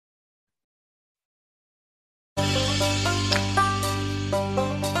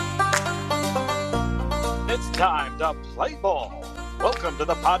time to play ball. Welcome to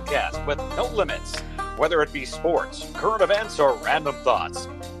the podcast with no limits. Whether it be sports, current events, or random thoughts,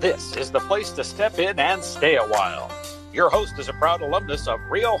 this is the place to step in and stay a while. Your host is a proud alumnus of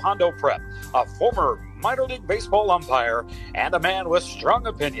Rio Hondo Prep, a former minor league baseball umpire, and a man with strong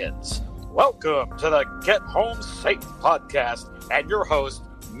opinions. Welcome to the Get Home Safe podcast and your host,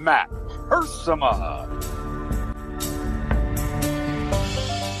 Matt Hersema.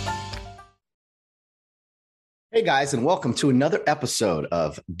 Hey guys, and welcome to another episode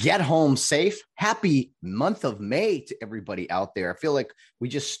of Get Home Safe. Happy month of May to everybody out there. I feel like we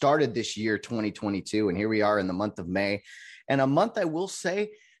just started this year, 2022, and here we are in the month of May. And a month, I will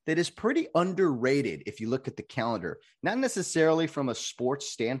say, that is pretty underrated if you look at the calendar. Not necessarily from a sports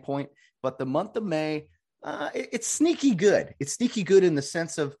standpoint, but the month of May, it's sneaky good. It's sneaky good in the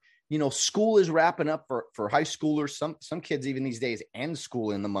sense of, you know, school is wrapping up for high schoolers. Some kids even these days end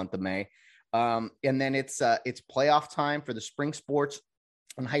school in the month of May. And then it's playoff time for the spring sports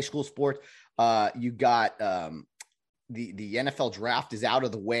and high school sports. You got the NFL draft is out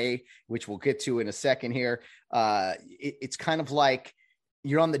of the way, which we'll get to in a second here. It's kind of like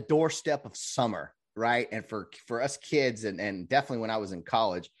you're on the doorstep of summer, right? And for us kids, and definitely when I was in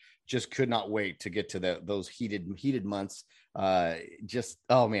college, just could not wait to get to those heated months.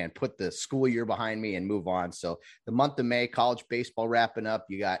 Oh man, put the school year behind me and move on. So the month of May, college baseball wrapping up.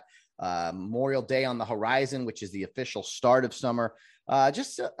 You got Memorial Day on the horizon, which is the official start of summer. I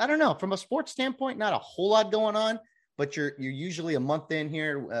don't know, from a sports standpoint, not a whole lot going on, but you're usually a month in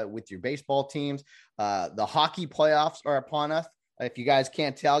here with your baseball teams. The hockey playoffs are upon us. If you guys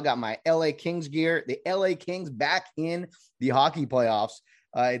can't tell, got my LA Kings gear. The LA Kings back in the hockey playoffs.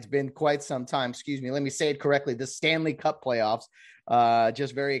 It's been quite some time. Excuse me. Let me say it correctly. The Stanley Cup playoffs.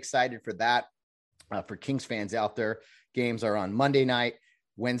 Just very excited for that. For Kings fans out there, games are on Monday night,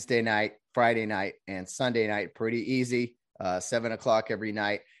 Wednesday night, Friday night, and Sunday night. Pretty easy. 7:00 every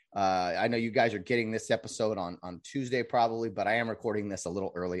night. I know you guys are getting this episode on Tuesday probably, but I am recording this a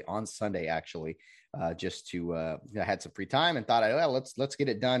little early on Sunday, actually, just to I had some free time and thought, let's get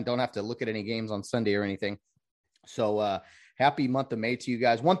it done. Don't have to look at any games on Sunday or anything. So happy month of May to you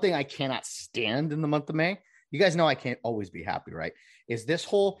guys. One thing I cannot stand in the month of May, you guys know I can't always be happy, right? Is this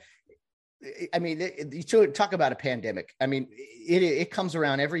whole you talk about a pandemic. I mean, it comes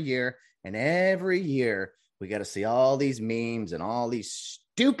around every year, and every year we got to see all these memes and all these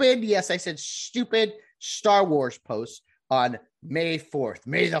stupid, yes, I said stupid Star Wars posts on May 4th.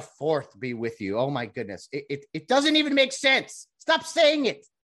 May the 4th be with you. Oh my goodness. It doesn't even make sense. Stop saying it.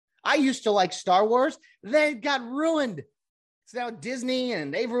 I used to like Star Wars. Then it got ruined. It's now Disney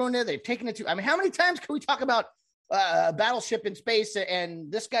and they've ruined it. They've taken it to, how many times can we talk about a battleship in space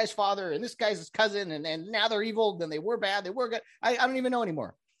and this guy's father and this guy's cousin and now they're evil, then they were bad, they were good. I don't even know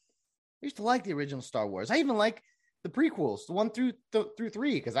anymore. I used to like the original Star Wars. I even like the prequels, the 1 through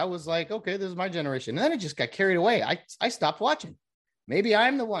 3, because I was like, okay, this is my generation. And then it just got carried away. I stopped watching. Maybe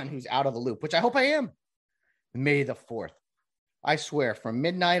I'm the one who's out of the loop, which I hope I am. May the 4th. I swear, from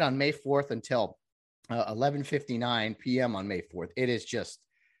midnight on May 4th until 11:59 p.m. on May 4th, it is just,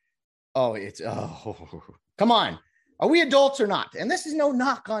 come on. Are we adults or not? And this is no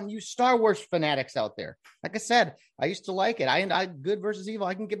knock on you Star Wars fanatics out there. Like I said, I used to like it. I good versus evil.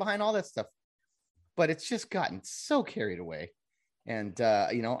 I can get behind all that stuff. But it's just gotten so carried away. And,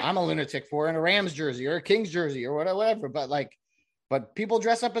 I'm a lunatic for in a Rams jersey or a Kings jersey or whatever. But people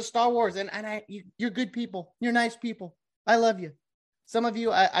dress up as Star Wars. And you're good people. You're nice people. I love you. Some of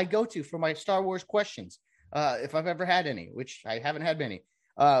you I go to for my Star Wars questions, if I've ever had any, which I haven't had many.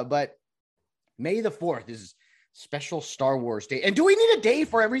 But May the 4th is special Star Wars Day. And do we need a day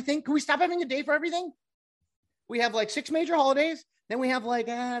for everything? Can we stop having a day for everything? We have like 6 major holidays. Then we have like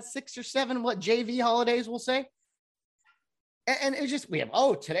 6 or 7 JV holidays, we'll say. And it's just, we have,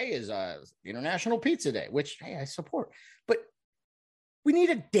 today is International Pizza Day, which, hey, I support. But we need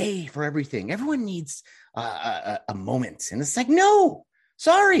a day for everything. Everyone needs a moment. And it's like, no,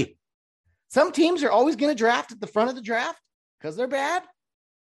 sorry. Some teams are always going to draft at the front of the draft because they're bad.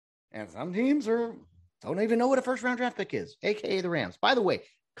 And some teams don't even know what a first round draft pick is, AKA the Rams. By the way,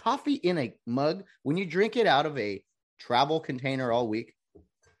 coffee in a mug, when you drink it out of a travel container all week,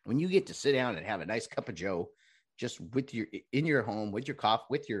 when you get to sit down and have a nice cup of Joe, just in your home, with your coffee,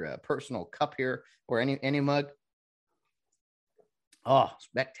 with your personal cup here or any mug. Oh,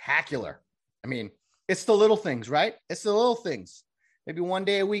 spectacular. I mean, it's the little things, right? It's the little things. Maybe one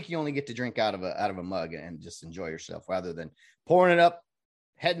day a week, you only get to drink out of a mug and just enjoy yourself rather than pouring it up,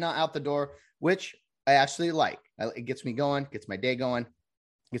 heading out the door, which I actually like. It gets me going, gets my day going,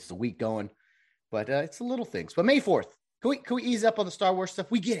 gets the week going. But it's the little things. But May 4th, Can we ease up on the Star Wars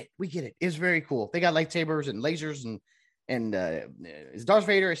stuff? We get it. It's very cool. They got lightsabers and lasers and is Darth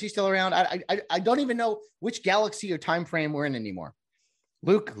Vader? Is he still around? I don't even know which galaxy or time frame we're in anymore.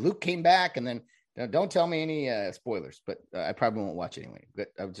 Luke came back, and then don't tell me any spoilers, but I probably won't watch anyway. But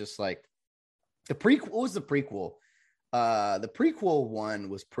I'm just like the prequel. What was the prequel? The prequel one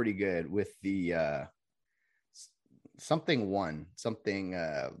was pretty good with the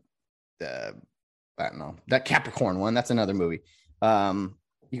I don't know, that Capricorn one. That's another movie.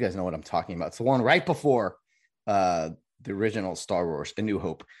 You guys know what I'm talking about. It's the one right before the original Star Wars, A New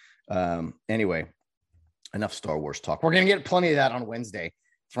Hope. Anyway, enough Star Wars talk. We're going to get plenty of that on Wednesday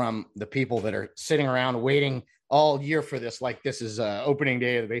from the people that are sitting around waiting all year for this, like this is opening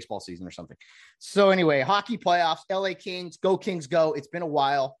day of the baseball season or something. So anyway, hockey playoffs, LA Kings, go Kings, go. It's been a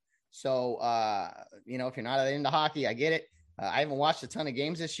while. So, if you're not into hockey, I get it. I haven't watched a ton of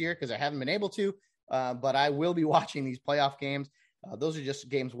games this year because I haven't been able to, but I will be watching these playoff games. Those are just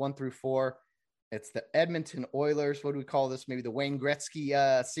games 1 through 4. It's the Edmonton Oilers. What do we call this? Maybe the Wayne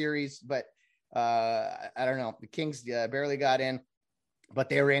Gretzky series, but I don't know. The Kings barely got in, but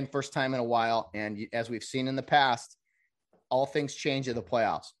they were in first time in a while. And as we've seen in the past, all things change in the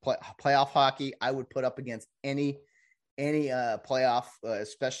playoffs. Playoff hockey, I would put up against any playoff,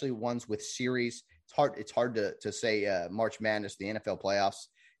 especially ones with series. It's hard to say March Madness, the NFL playoffs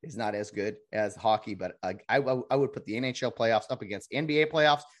is not as good as hockey, but I would put the NHL playoffs up against NBA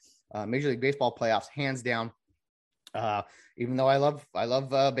playoffs, Major League Baseball playoffs, hands down. Even though I love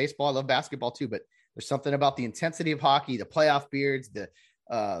baseball, I love basketball too, but there's something about the intensity of hockey, the playoff beards, the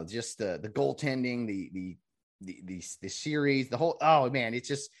goaltending, the series, the whole, oh man, it's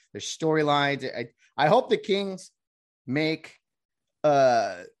just, there's storylines. I hope the Kings make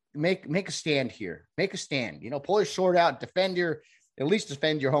a stand here, make a stand, pull your sword out, at least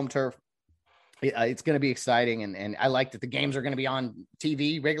defend your home turf. It's going to be exciting. And I like that the games are going to be on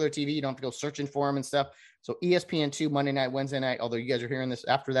TV, regular TV. You don't have to go searching for them and stuff. So ESPN2, Monday night, Wednesday night, although you guys are hearing this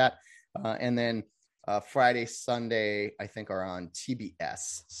after that. And then Friday, Sunday, I think are on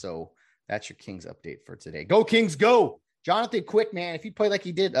TBS. So that's your Kings update for today. Go Kings, go. Jonathan Quick, man, if he played like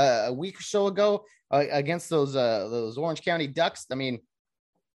he did a week or so ago against those Orange County Ducks, I mean,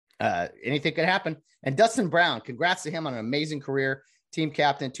 anything could happen. And Dustin Brown, congrats to him on an amazing career. Team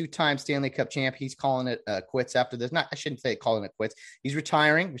captain, 2-time Stanley Cup champ. He's calling it quits after this. I shouldn't say calling it quits. He's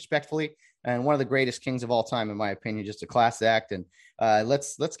retiring respectfully, and one of the greatest Kings of all time, in my opinion. Just a class act. And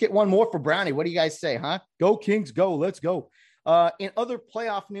let's get one more for Brownie. What do you guys say, huh? Go Kings, go. Let's go. In other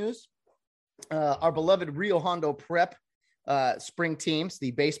playoff news, our beloved Rio Hondo Prep spring teams,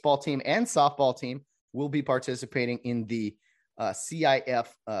 the baseball team and softball team, will be participating in the CIF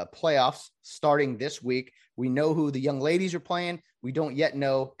playoffs starting this week. We know who the young ladies are playing. We don't yet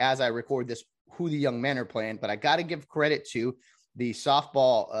know, as I record this, who the young men are playing, but I got to give credit to the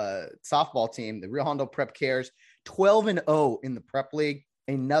softball team, the Rio Hondo Prep Cares, 12-0 in the Prep League,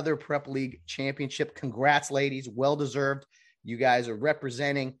 another Prep League championship. Congrats, ladies. Well-deserved. You guys are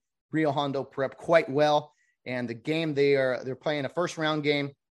representing Rio Hondo Prep quite well. And the game they're playing a first-round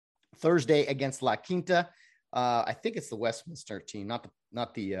game Thursday against La Quinta. I think it's the Westminster team, not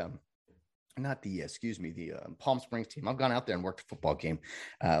the Palm Springs team. I've gone out there and worked a football game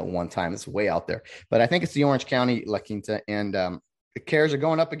one time. It's way out there, but I think it's the Orange County La Quinta, and the Cares are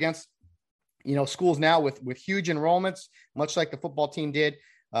going up against, schools now with huge enrollments, much like the football team did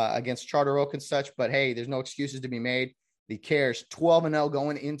against Charter Oak and such. But hey, there's no excuses to be made. The Cares 12-0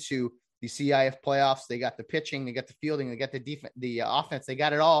 going into the CIF playoffs. They got the pitching, they got the fielding, they got the defense, the offense, they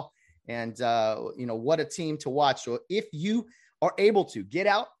got it all. And, what a team to watch. So if you are able to get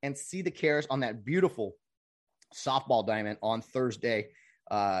out and see the Cares on that beautiful softball diamond on Thursday,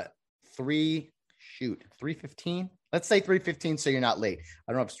 3:15. Let's say 3:15, so you're not late.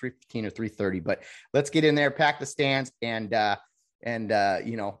 I don't know if it's 3:15 or 3:30, but let's get in there, pack the stands, and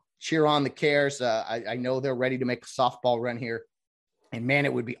cheer on the Cares. I know they're ready to make a softball run here, and man,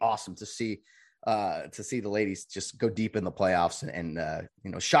 it would be awesome to see the ladies just go deep in the playoffs and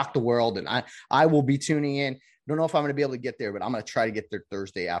shock the world. And I will be tuning in. Don't know if I'm going to be able to get there, but I'm going to try to get there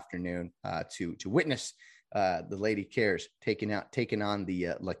Thursday afternoon to witness the Lady Cares taking on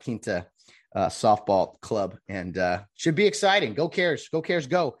the La Quinta softball club, and should be exciting. Go Cares, go Cares,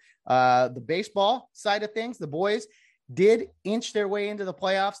 go. The baseball side of things, the boys did inch their way into the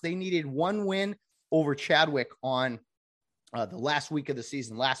playoffs. They needed one win over Chadwick on the last week of the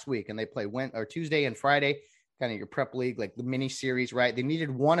season last week, and they play Tuesday and Friday, kind of your prep league, like the mini series, right? They needed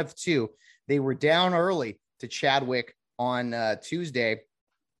one of two. They were down early to Chadwick on Tuesday,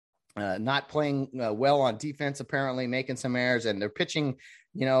 not playing well on defense, apparently making some errors, and their pitching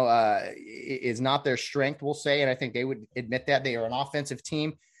is not their strength, we'll say. And I think they would admit that they are an offensive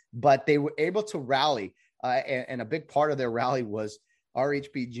team, but they were able to rally. And a big part of their rally was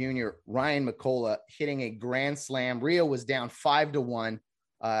RHB Jr. Ryan McCullough hitting a grand slam. Rio was down 5-1,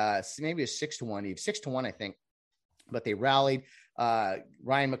 maybe a 6-1, 6-1, I think. But they rallied.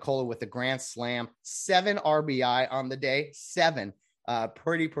 Ryan McCullough with a grand slam, 7 RBI on the day, 7.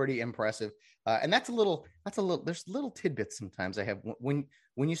 Pretty impressive. And that's a little, there's little tidbits sometimes I have. When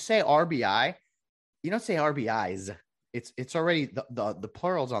you say RBI, you don't say RBIs. It's already the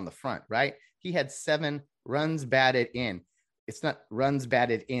plural's on the front, right? He had 7 runs batted in. It's not runs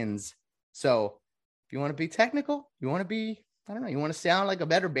batted ins. So if you want to be technical, you want to be, I don't know, you want to sound like a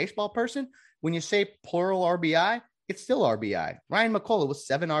better baseball person. When you say plural RBI, it's still RBI. Ryan McCullough was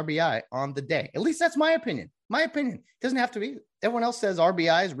 7 RBI on the day. At least that's my opinion. My opinion. It doesn't have to be. Everyone else says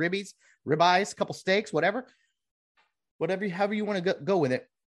RBIs, ribeyes, a couple steaks, whatever, however you want to go with it.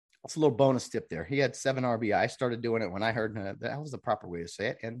 It's a little bonus tip there. He had 7 RBI. I started doing it when I heard that was the proper way to say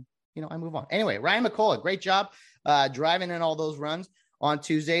it. And, I move on. Anyway, Ryan McCullough, great job driving in all those runs on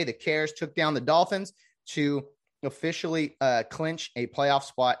Tuesday. The Cares took down the Dolphins to officially clinch a playoff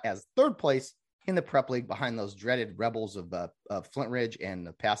spot as 3rd place in the Prep League behind those dreaded Rebels of Flint Ridge and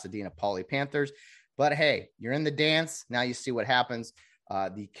the Pasadena Poly Panthers. But hey, you're in the dance. Now you see what happens.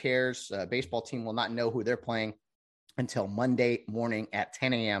 The Cares baseball team will not know who they're playing until Monday morning at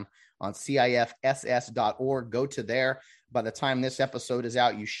 10 a.m. on CIFSS.org. Go to there. By the time this episode is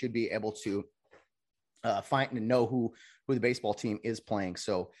out, you should be able to find and know who the baseball team is playing.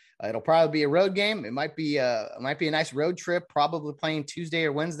 So it'll probably be a road game. It might be a nice road trip, probably playing Tuesday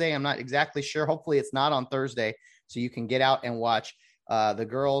or Wednesday. I'm not exactly sure. Hopefully it's not on Thursday, so you can get out and watch the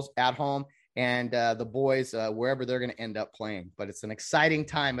girls at home and the boys wherever they're going to end up playing. But it's an exciting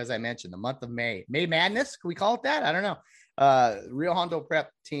time, as I mentioned, the month of May. May Madness, can we call it that? I don't know. Rio Hondo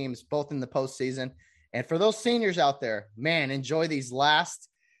Prep teams, both in the postseason. And for those seniors out there, man, enjoy these last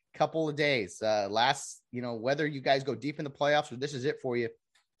couple of days. Whether you guys go deep in the playoffs or this is it for you,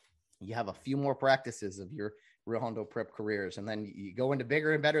 you have a few more practices of your Rio Hondo Prep careers, and then you go into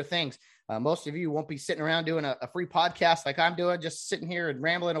bigger and better things. Most of you won't be sitting around doing a free podcast like I'm doing, just sitting here and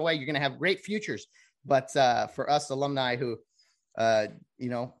rambling away. You're going to have great futures. But for us alumni who,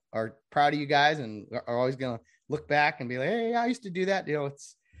 are proud of you guys and are always going to look back and be like, hey, I used to do that.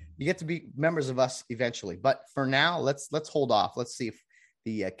 You get to be members of us eventually. But for now, let's hold off. Let's see if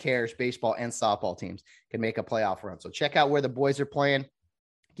the Cares baseball and softball teams can make a playoff run. So check out where the boys are playing.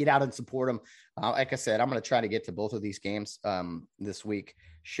 Get out and support them. Like I said, I'm going to try to get to both of these games this week.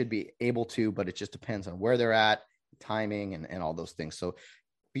 Should be able to, but it just depends on where they're at, timing, and all those things. So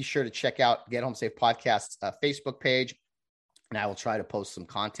be sure to check out Get Home Safe Podcast's Facebook page, and I will try to post some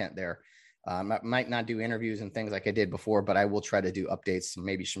content there. I might not do interviews and things like I did before, but I will try to do updates,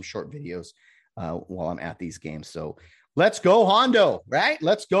 maybe some short videos while I'm at these games. So let's go Hondo, right?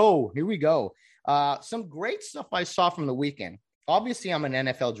 Let's go. Here we go. Some great stuff I saw from the weekend. Obviously, I'm an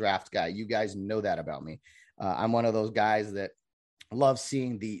NFL draft guy. You guys know that about me. I'm one of those guys that love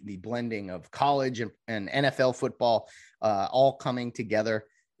seeing the blending of college and NFL football all coming together.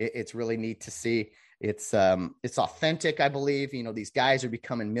 It's really neat to see. It's authentic, I believe. These guys are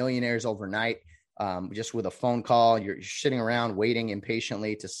becoming millionaires overnight just with a phone call. You're sitting around waiting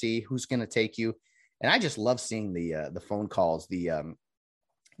impatiently to see who's going to take you. And I just love seeing the phone calls,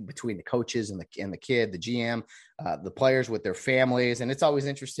 between the coaches and the kid, the GM, the players with their families. And it's always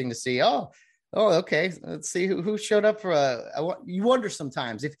interesting to see, oh, okay. Let's see who showed up for you wonder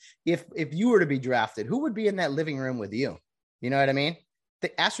sometimes if you were to be drafted, who would be in that living room with you? You know what I mean?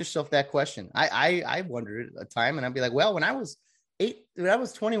 Ask yourself that question. I wondered at a time, and I'd be like, well, when I was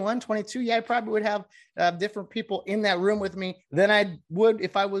 21, 22, yeah, I probably would have different people in that room with me than I would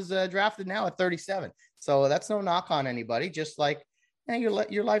if I was drafted now at 37. So that's no knock on anybody. Just like,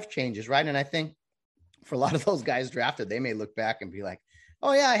 your life changes, right? And I think for a lot of those guys drafted, they may look back and be like,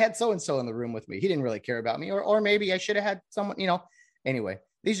 oh yeah, I had so-and-so in the room with me. He didn't really care about me. Or maybe I should have had someone, anyway,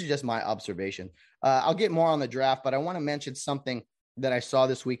 these are just my observation. I'll get more on the draft, but I want to mention something that I saw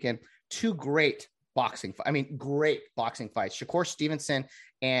this weekend. Two great boxing fights. Shakur Stevenson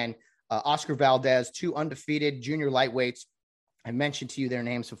and Oscar Valdez, 2 undefeated junior lightweights. I mentioned to you their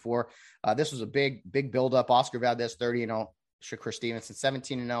names before. This was a big buildup. Oscar Valdez 30-0, Shakur Stevenson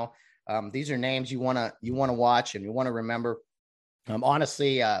 17-0. These are names you want to watch and you want to remember.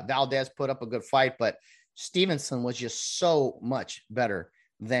 Honestly, Valdez put up a good fight, but Stevenson was just so much better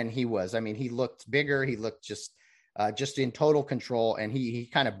than he was. I mean, he looked bigger. He looked just in total control, and he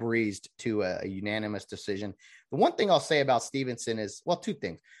kind of breezed to a unanimous decision. The one thing I'll say about Stevenson is, well, 2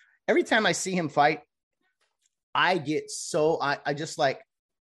 things. Every time I see him fight, I get I just like,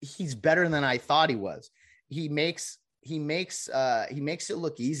 he's better than I thought he was. He makes it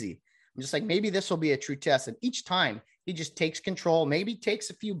look easy. I'm just like, maybe this will be a true test. And each time he just takes control, maybe takes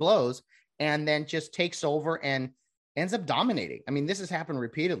a few blows, and then just takes over and ends up dominating. I mean, this has happened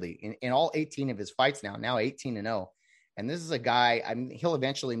repeatedly in all 18 of his fights now 18-0. And this is a guy, I mean, he'll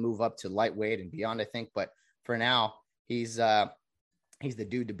eventually move up to lightweight and beyond, I think. But for now, he's the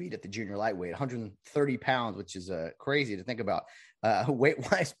dude to beat at the junior lightweight, 130 pounds, which is crazy to think about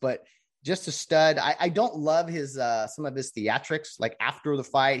weight-wise, but just a stud. I don't love his some of his theatrics. Like after the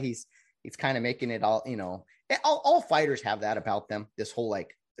fight, he's kind of making it all, all fighters have that about them. This whole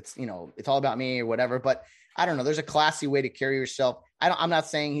like, it's all about me or whatever. But I don't know. There's a classy way to carry yourself. I'm not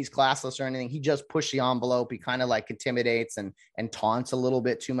saying he's classless or anything. He just push the envelope. He kind of like intimidates and taunts a little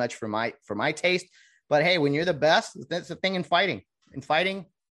bit too much for my taste. But hey, when you're the best, that's the thing in fighting. In fighting,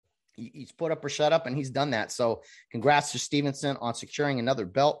 he's put up or shut up, and he's done that. So congrats to Stevenson on securing another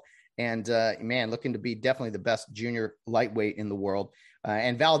belt. And man, looking to be definitely the best junior lightweight in the world.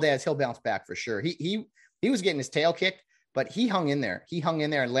 And Valdez, he'll bounce back for sure. He was getting his tail kicked, but he hung in there. He hung in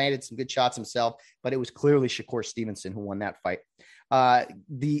there and landed some good shots himself. But it was clearly Shakur Stevenson who won that fight.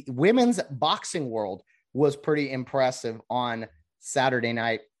 The women's boxing world was pretty impressive on Saturday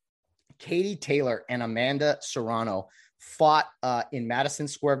night. Katie Taylor and Amanda Serrano fought in Madison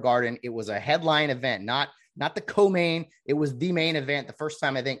Square Garden. It was a headline event, not the co-main. It was the main event. The first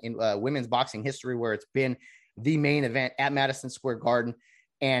time I think in women's boxing history where it's been the main event at Madison Square Garden,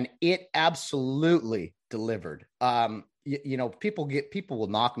 and it absolutely delivered. People will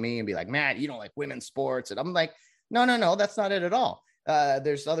knock me and be like, "Matt, you don't like women's sports," and I'm like, no, that's not it at all.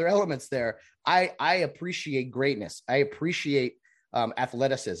 There's other elements there. I appreciate greatness. I appreciate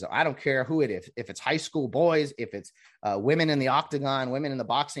athleticism. I don't care who it is. If it's high school boys, if it's women in the octagon, women in the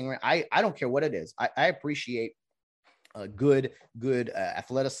boxing ring, I don't care what it is. I appreciate good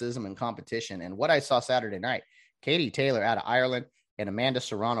athleticism and competition. And what I saw Saturday night, Katie Taylor out of Ireland and Amanda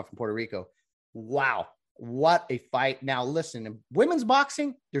Serrano from Puerto Rico. Wow. What a fight. Now listen, in women's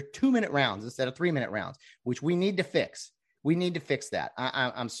boxing, they're 2-minute rounds instead of 3-minute rounds, which we need to fix. We need to fix that.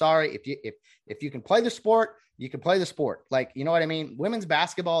 I'm sorry. If you can play the sport, you can play the sport. Like, you know what I mean? Women's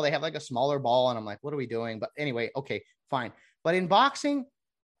basketball, they have like a smaller ball, and I'm like, what are we doing? But anyway, okay, fine. But in boxing,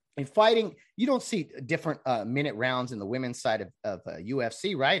 in fighting, you don't see different minute rounds in the women's side of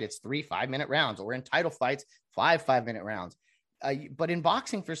UFC, right? It's 3 5-minute rounds, or in title fights, 5-5-minute rounds. But in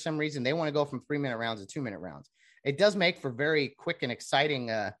boxing, for some reason, they want to go from 3-minute rounds to 2-minute rounds. It does make for very quick and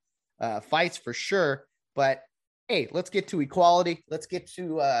exciting fights for sure. But hey, let's get to equality. Let's get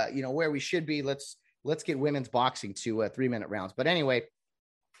to where we should be. Let's get women's boxing to 3-minute rounds. But anyway,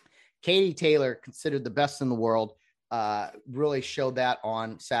 Katie Taylor, considered the best in the world, really showed that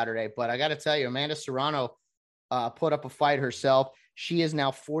on Saturday. But I got to tell you, Amanda Serrano put up a fight herself. She is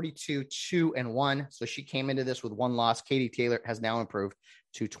now 42-2-1. So she came into this with one loss. Katie Taylor has now improved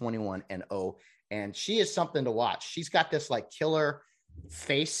to 21-0. And she is something to watch. She's got this like killer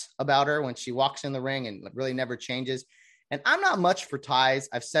face about her when she walks in the ring and really never changes. And I'm not much for ties.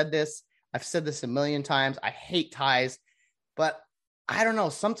 I've said this a million times. I hate ties, but I don't know.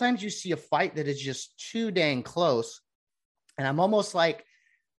 Sometimes you see a fight that is just too dang close. And I'm almost like,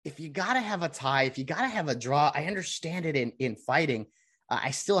 if you got to have a tie, if you got to have a draw, I understand it in fighting.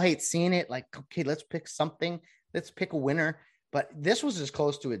 I still hate seeing it. Like, okay, let's pick something. Let's pick a winner. But this was as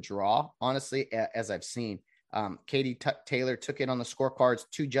close to a draw, honestly, as I've seen. Katie Taylor took it on the scorecards.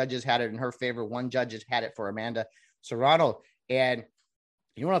 2 judges had it in her favor. 1 judge had it for Amanda Serrano. And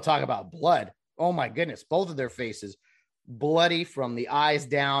you want to talk about blood? Oh my goodness. Both of their faces bloody from the eyes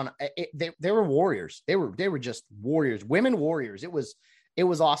down. They were warriors. They were just warriors, women warriors. It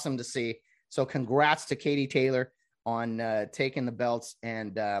was awesome to see. So congrats to Katie Taylor on taking the belts,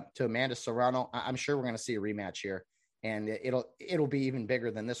 and to Amanda Serrano. I'm sure we're going to see a rematch here, and it'll be even bigger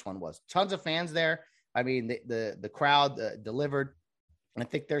than this one was. Tons of fans there. I mean, the crowd delivered. I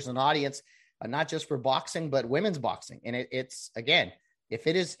think there's an audience, not just for boxing, but women's boxing. And it's again, if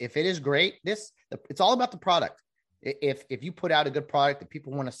it is great, it's all about the product. If you put out a good product that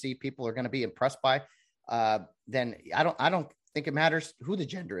people want to see, people are going to be impressed by, then I don't think it matters who the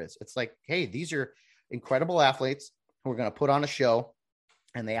gender is. It's like, hey, these are incredible athletes who are going to put on a show,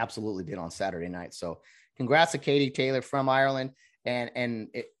 and they absolutely did on Saturday night. So congrats to Katie Taylor from Ireland. And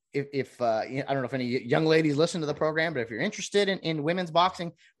if I don't know if any young ladies listen to the program, but if you're interested in women's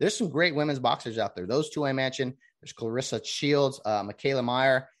boxing, there's some great women's boxers out there. Those 2 I mentioned, there's Clarissa Shields, Michaela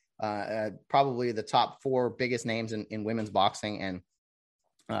Meyer, probably the top 4 biggest names in women's boxing.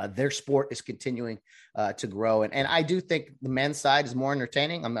 And their sport is continuing to grow. And I do think the men's side is more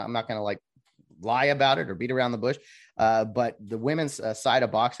entertaining. I'm not going to like lie about it or beat around the bush. But the women's side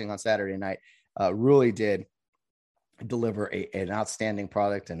of boxing on Saturday night really did deliver an outstanding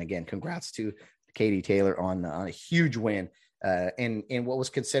product. And again, congrats to Katie Taylor on a huge win in what was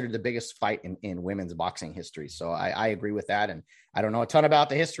considered the biggest fight in women's boxing history. So I agree with that. And I don't know a ton about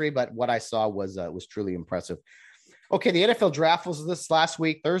the history, but what I saw was truly impressive. Okay, the NFL draft was this last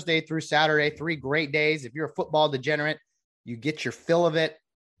week, Thursday through Saturday, 3 great days. If you're a football degenerate, you get your fill of it.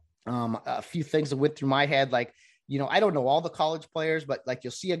 A few things that went through my head, like, I don't know all the college players, but like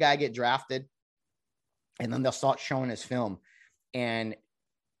you'll see a guy get drafted and then they'll start showing his film. And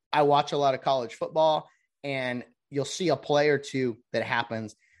I watch a lot of college football, and you'll see a play or two that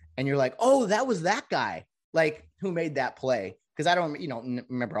happens and you're like, oh, that was that guy, like, who made that play. Cause I don't,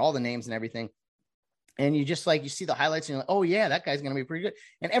 remember all the names and everything. And you just you see the highlights and you're like, oh yeah, that guy's going to be pretty good.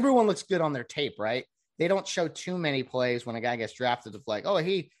 And everyone looks good on their tape, right? They don't show too many plays when a guy gets drafted of like, oh,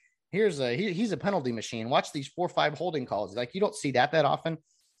 he's a penalty machine. Watch these 4 or 5 holding calls. Like, you don't see that often.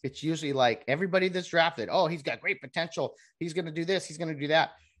 It's usually like everybody that's drafted, oh, he's got great potential. He's going to do this. He's going to do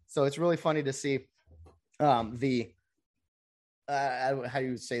that. So it's really funny to see how do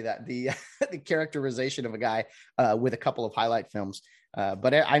you say that? The characterization of a guy with a couple of highlight films.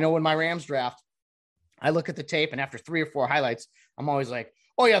 But I know in my Rams draft, I look at the tape, and after 3 or 4 highlights, I'm always like,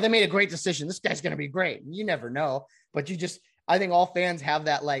 oh yeah, they made a great decision. This guy's going to be great. You never know, but I think all fans have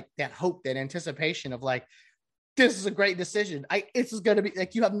that, like, that hope, that anticipation of like, this is a great decision. This is going to be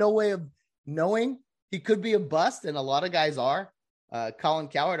like, you have no way of knowing. He could be a bust, and a lot of guys are. Colin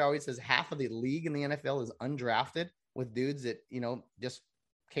Cowherd always says half of the league in the NFL is undrafted, with dudes that, just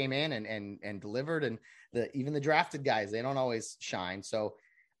came in and delivered. And even the drafted guys, they don't always shine. So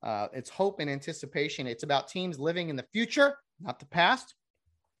it's hope and anticipation. It's about teams living in the future, not the past.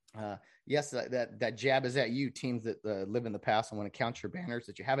 Yes, that jab is at you, teams that live in the past and want to count your banners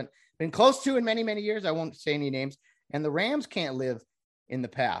that you haven't been close to in many, many years. I won't say any names. And the Rams can't live in the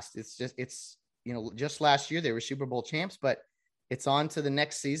past. Just last year they were Super Bowl champs, but it's on to the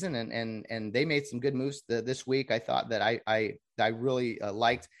next season. And they made some good moves this week. I thought that I really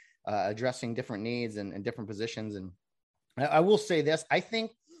liked addressing different needs and different positions. And I will say this, I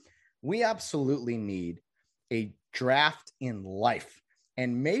think we absolutely need a draft in life.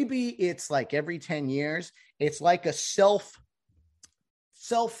 And maybe it's like every 10 years, it's like a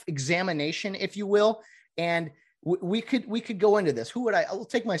self-examination, if you will. And we could go into this. I'll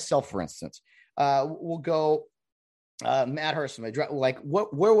take myself, for instance. We'll go Matt Hersema. Like,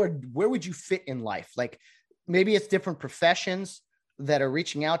 where would you fit in life? Like, maybe it's different professions that are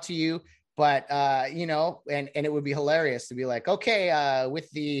reaching out to you, but and it would be hilarious to be like, okay,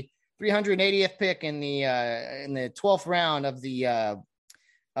 with the 380th pick in the 12th round of the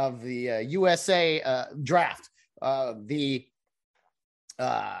USA draft,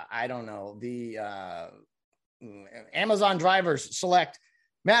 Amazon drivers select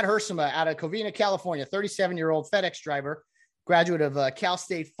Matt Hersema out of Covina, California, 37-year-old FedEx driver, graduate of Cal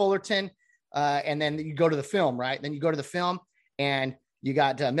State Fullerton. And then you go to the film, right? Then you go to the film and you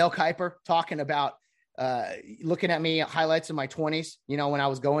got Mel Kiper talking about looking at me, highlights of my 20s, when I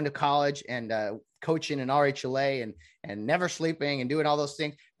was going to college and coaching in RHLA and never sleeping and doing all those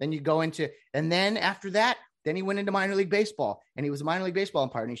things. Then you go and then after that, then he went into minor league baseball, and he was a minor league baseball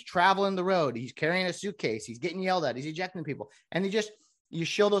umpire, and he's traveling the road. He's carrying a suitcase. He's getting yelled at. He's ejecting people. And you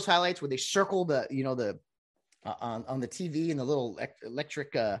show those highlights where they circle on the TV and the little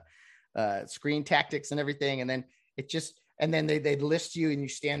electric screen tactics and everything. And then they list you, and you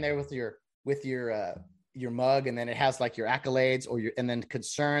stand there with your mug, and then it has like your accolades and then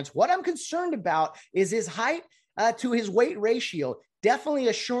concerns. What I'm concerned about is his height to his weight ratio. Definitely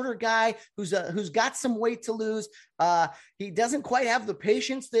a shorter guy who's got some weight to lose. He doesn't quite have the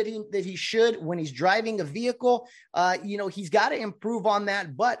patience that he should when he's driving a vehicle. He's got to improve on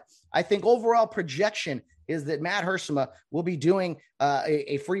that. But I think overall projection is that Matt Hersema will be doing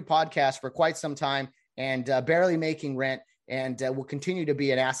a free podcast for quite some time and barely making rent, and will continue to be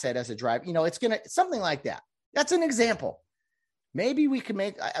an asset as a driver. It's something like that. That's an example. Maybe we can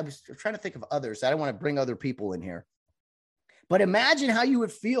I was trying to think of others. I don't want to bring other people in here. But imagine how you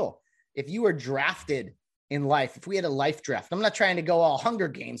would feel if you were drafted in life, if we had a life draft. I'm not trying to go all Hunger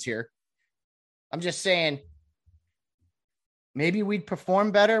Games here. I'm just saying maybe we'd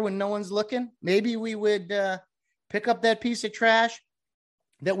perform better when no one's looking. Maybe we would pick up that piece of trash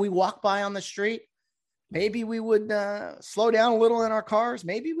that we walk by on the street. Maybe we would slow down a little in our cars.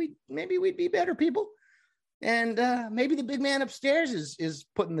 Maybe we'd be better people. And maybe the big man upstairs is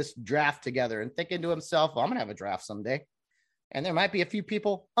putting this draft together and thinking to himself, well, I'm going to have a draft someday. And there might be a few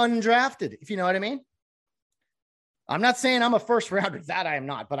people undrafted, if you know what I mean. I'm not saying I'm a first rounder. That I am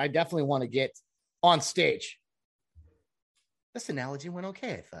not, but I definitely want to get on stage. This analogy went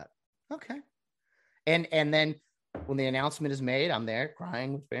okay, I thought. Okay. And then when the announcement is made, I'm there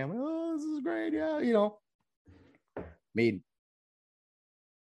crying with family. Oh, this is great. Yeah, made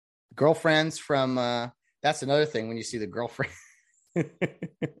girlfriends from that's another thing when you see the girlfriend.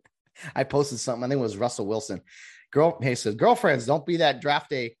 I posted something, I think it was Russell Wilson. He says, girlfriends, don't be that draft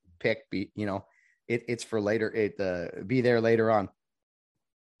day pick. It's for later. Be there later on.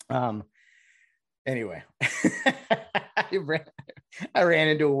 Anyway, I ran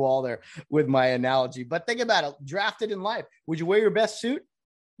into a wall there with my analogy, but think about it. Drafted in life. Would you wear your best suit?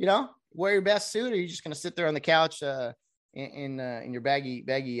 Wear your best suit, or are you just going to sit there on the couch in your baggy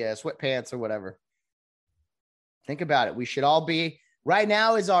sweatpants or whatever? Think about it. We should all be. Right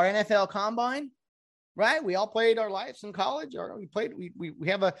now is our NFL combine, right? We all played our lives in college, or we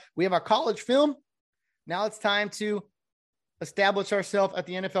have our college film. Now it's time to establish ourselves at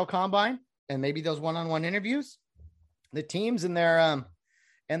the NFL combine and maybe those one-on-one interviews, the teams and their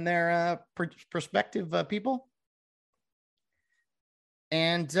prospective people.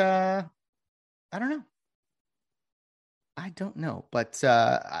 And I don't know, but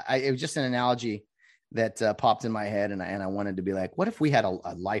it was just an analogy that popped in my head, and I wanted to be like, what if we had a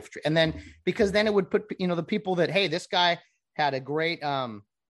life? And then, because then it would put, the people that, hey, this guy had a great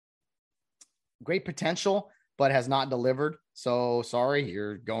potential, but has not delivered. So sorry,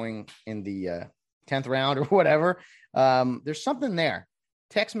 you're going in the 10th round or whatever. There's something there.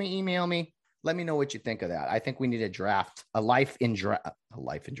 Text me, email me. Let me know what you think of that. I think we need a draft life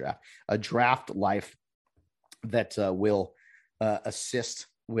that will assist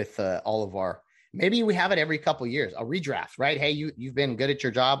with all of our. Maybe we have it every couple of years, a redraft, right? Hey, you've been good at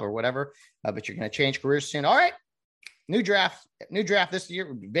your job or whatever, but you're going to change careers soon. All right, new draft this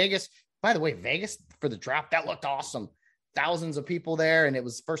year. Vegas, by the way, Vegas for the draft, that looked awesome. Thousands of people there, and it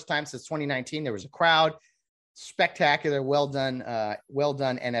was the first time since 2019 there was a crowd. Spectacular, well done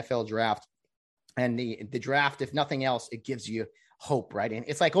NFL draft. And the draft, if nothing else, it gives you hope, right? And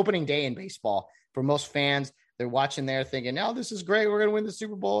it's like opening day in baseball for most fans. They're watching there thinking, "Oh, this is great. We're going to win the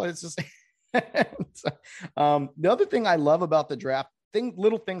Super Bowl." And it's just the other thing I love about the draft,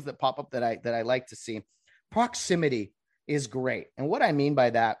 little things that pop up that I like to see. Proximity is great, and what I mean by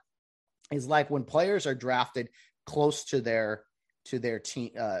that is like when players are drafted close to their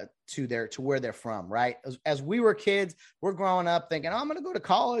team, to where they're from, right? As we were kids, we're growing up thinking, I'm going to go to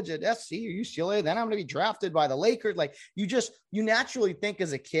college at SC or UCLA, then I'm going to be drafted by the Lakers. Like you naturally think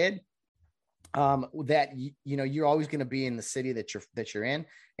as a kid that you're always going to be in the city that you're in.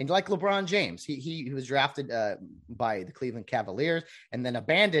 And like LeBron James, he was drafted by the Cleveland Cavaliers and then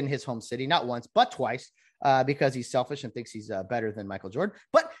abandoned his home city, not once, but twice, because he's selfish and thinks he's better than Michael Jordan.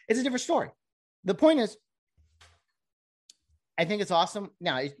 But it's a different story. The point is, I think it's awesome.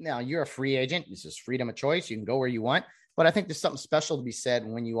 Now you're a free agent. This is freedom of choice. You can go where you want. But I think there's something special to be said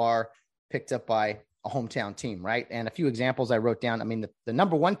when you are picked up by a hometown team, right? And a few examples I wrote down. I mean, the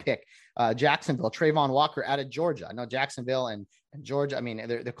number one pick, Jacksonville, Trayvon Walker out of Georgia. I know Jacksonville and Georgia, I mean,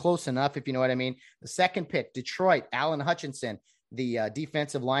 they're close enough, if you know what I mean. The second pick, Detroit, Allen Hutchinson, the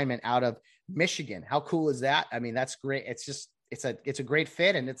defensive lineman out of Michigan. How cool is that? I mean, that's great. It's a great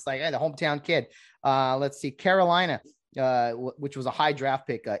fit, and it's like the hometown kid. Let's see, Carolina, which was a high draft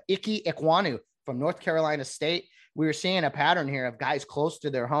pick, Ike Ekwonu from North Carolina State. We were seeing a pattern here of guys close to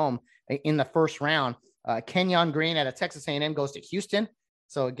their home in the first round. Kenyon Green out of Texas A&M goes to Houston.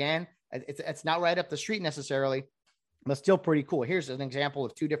 So again, it's not right up the street necessarily, but still pretty cool. Here's an example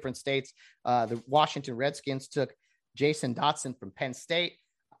of two different states. The Washington Redskins took Jason Dotson from Penn State.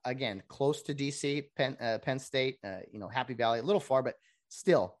 Again, close to DC, Penn State, Happy Valley, a little far, but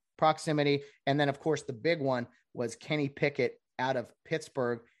still proximity. And then, of course, the big one was Kenny Pickett out of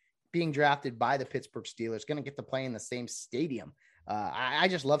Pittsburgh, being drafted by the Pittsburgh Steelers, going to get to play in the same stadium. I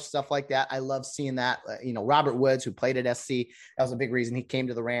just love stuff like that. I love seeing that. Robert Woods, who played at SC, that was a big reason he came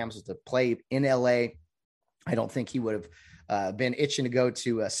to the Rams, was to play in LA. I don't think he would have been itching to go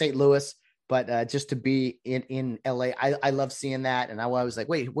to St. Louis, but just to be in LA, I love seeing that. And I was like,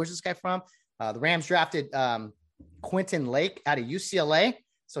 wait, where's this guy from? The Rams drafted Quentin Lake out of UCLA,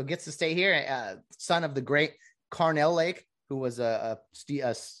 so gets to stay here. Son of the great Carnell Lake, who was a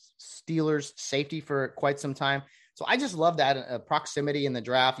Steelers safety for quite some time. So I just love that proximity in the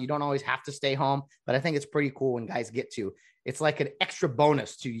draft. You don't always have to stay home, but I think it's pretty cool when guys get to. It's like an extra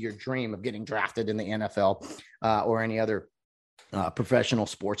bonus to your dream of getting drafted in the NFL or any other professional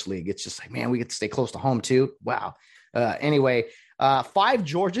sports league. It's just like, man, we get to stay close to home too. Wow. Anyway, 5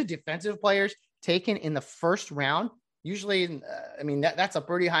 Georgia defensive players taken in the first round. Usually, that's a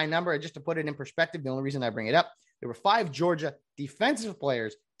pretty high number. Just to put it in perspective, the only reason I bring it up, there were 5 Georgia defensive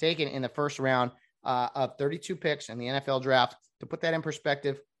players taken in the first round. of 32 picks in the NFL draft. To put that in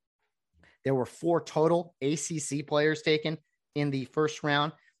perspective, there were 4 total ACC players taken in the first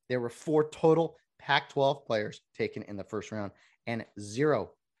round. There were 4 total Pac-12 players taken in the first round and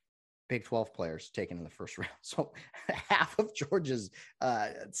 0 Big 12 players taken in the first round. So half of Georgia's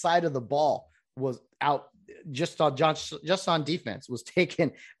side of the ball was out just on defense, was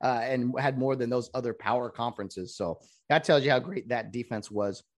taken and had more than those other power conferences. So that tells you how great that defense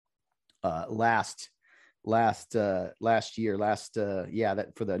was last year,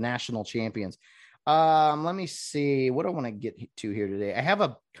 that for the national champions. Let me see what I want to get to here today. I have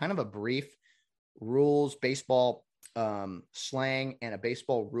a kind of a brief rules, baseball slang, and a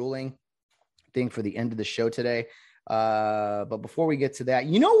baseball ruling thing for the end of the show today. But before we get to that,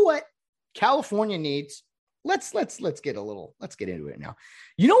 you know what California needs? Let's get into it now.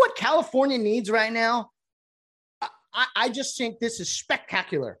 You know what California needs right now? I just think this is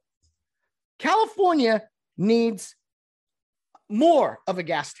spectacular. California needs more of a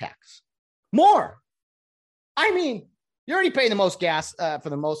gas tax. More. I mean, you're already paying the most gas for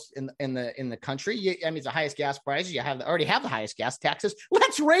the most in the country. It's the highest gas prices. You already have the highest gas taxes.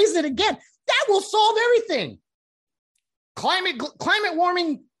 Let's raise it again. That will solve everything. Climate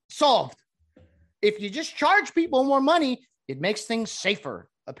warming solved. If you just charge people more money, it makes things safer,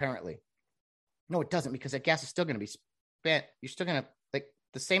 apparently. No, it doesn't, because that gas is still going to be spent. You're still going to,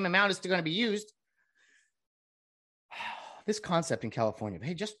 the same amount is still going to be used. This concept in California,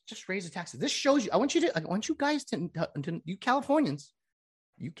 hey, just raise the taxes. This shows you, I want you guys to you Californians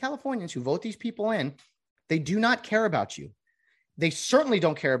who vote these people in, they do not care about you. They certainly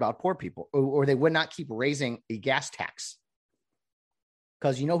don't care about poor people, or they would not keep raising a gas tax.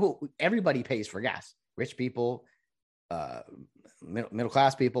 Because you know who everybody pays for gas: rich people, middle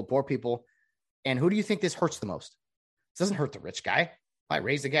class people, poor people. And who do you think this hurts the most? It doesn't hurt the rich guy. I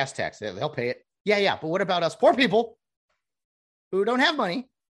raise the gas tax; they'll pay it. Yeah. But what about us poor people who don't have money,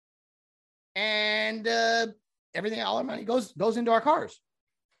 and everything, all our money goes into our cars?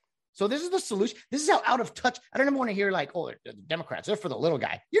 So this is the solution. This is how out of touch. I don't ever want to hear the Democrats, they're for the little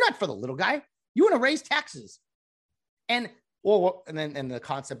guy. You're not for the little guy. You want to raise taxes. And then the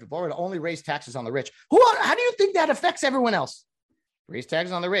concept of only raise taxes on the rich. How do you think that affects everyone else? Raise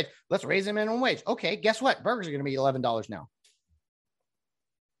taxes on the rich. Let's raise the minimum wage. Okay, guess what? Burgers are going to be $11 now.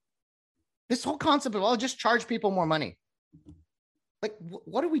 This whole concept of, just charge people more money.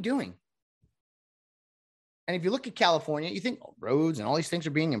 What are we doing? And if you look at California, you think roads and all these things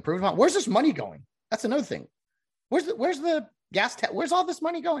are being improved upon. Where's this money going? That's another thing. Where's the gas tax? Where's all this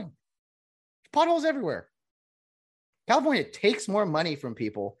money going? Potholes everywhere. California takes more money from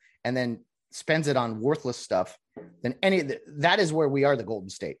people and then spends it on worthless stuff than that is where we are the Golden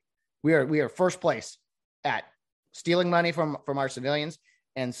State. We are first place at stealing money from our civilians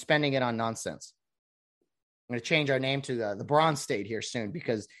and spending it on nonsense. I'm going to change our name to the Bronze State here soon,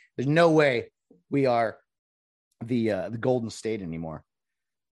 because there's no way we are the Golden State anymore.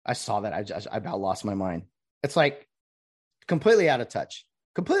 I saw that. I about lost my mind. It's completely out of touch.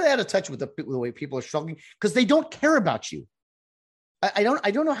 Completely out of touch with the way people are struggling, because they don't care about you. I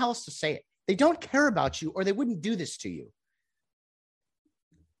don't know how else to say it. They don't care about you, or they wouldn't do this to you.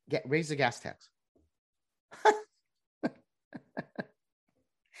 Raise the gas tax.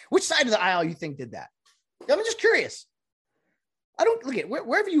 Which side of the aisle you think did that? I'm just curious. I don't look at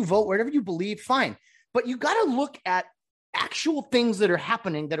wherever you vote, wherever you believe, fine. But you got to look at actual things that are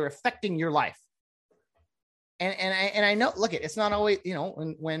happening that are affecting your life. And I know, look, it's not always,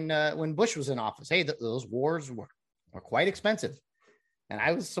 when Bush was in office, hey, those wars were quite expensive. And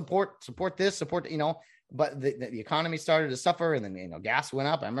I would support this, but the economy started to suffer, and then, gas went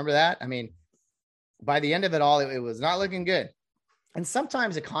up. I remember that. I mean, by the end of it all, it was not looking good. And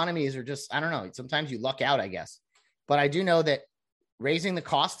sometimes economies are just, I don't know, sometimes you luck out, I guess. But I do know that raising the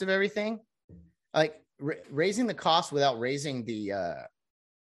cost of everything, raising the cost without raising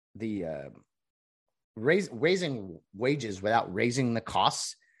raising wages without raising the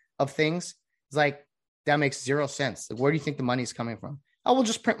costs of things, is that makes zero sense. Where do you think the money's coming from? Oh, we'll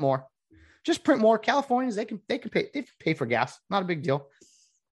just print more. Just print more. Californians, they can pay for gas. Not a big deal.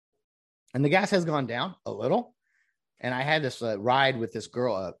 And the gas has gone down a little. And I had this ride with this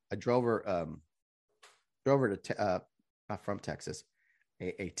girl. I drove her to not from Texas,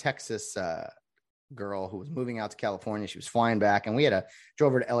 a Texas girl who was moving out to California. She was flying back, and we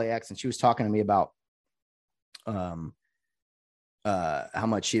drove her to LAX, and she was talking to me about how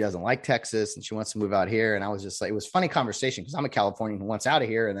much she doesn't like Texas and she wants to move out here. And I was just it was a funny conversation, because I'm a Californian who wants out of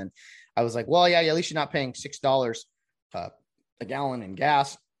here. And then I was like, well, yeah, at least you're not paying $6 a gallon in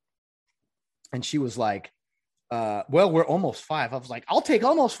gas. And she was like, well, we're almost $5. I was like, I'll take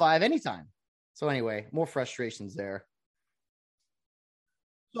almost $5 anytime. So anyway, more frustrations there.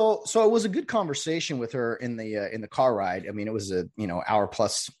 So it was a good conversation with her in the car ride. I mean, it was a hour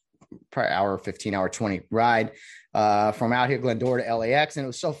plus, probably hour 15, hour 20 ride from out here Glendora to LAX, and it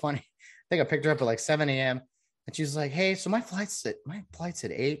was so funny. I think I picked her up at like 7 a.m. and she was like, "Hey, so my flight's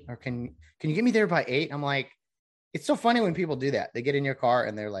at 8, or can you get me there by 8?" I'm like, it's so funny when people do that. They get in your car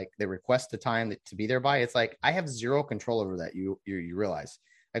and they're like, they request the time to be there by. It's like, I have zero control over that. You realize,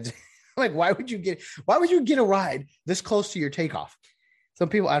 like, why would you get a ride this close to your takeoff? Some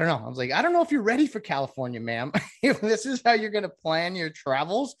people, I don't know. I was like, I don't know if you're ready for California, ma'am. If this is how you're going to plan your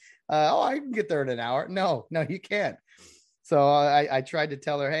travels, I can get there in an hour. No, you can't. So I tried to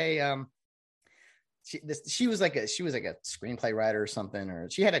tell her, hey, she was like a screenplay writer or something, or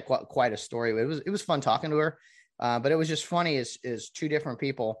she had quite a story. It was fun talking to her, but it was just funny. Is two different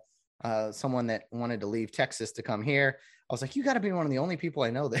people. Someone that wanted to leave Texas to come here. I was like, you got to be one of the only people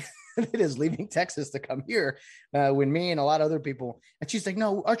I know that that is leaving Texas to come here. When me and a lot of other people, and she's like,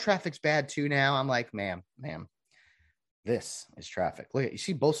 no, our traffic's bad too now. I'm like, ma'am, this is traffic. Look, you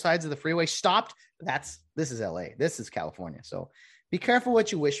see both sides of the freeway stopped. This is LA. This is California. So be careful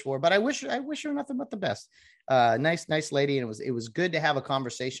what you wish for. But I wish her nothing but the best. Nice lady, and it was good to have a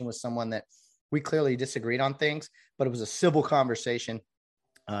conversation with someone that we clearly disagreed on things, but it was a civil conversation.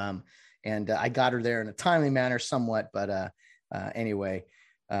 And I got her there in a timely manner somewhat, but anyway,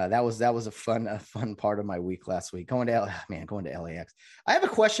 that was a fun part of my week last week, going to LAX. I have a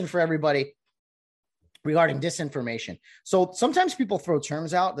question for everybody regarding disinformation. So sometimes people throw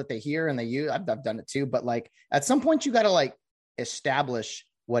terms out that they hear and they use. I've done it too, but like at some point you got to like establish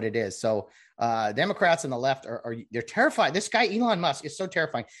what it is. So Democrats and the left they're terrified. This guy, Elon Musk, is so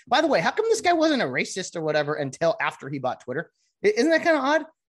terrifying. By the way, how come this guy wasn't a racist or whatever until after he bought Twitter? Isn't that kind of odd?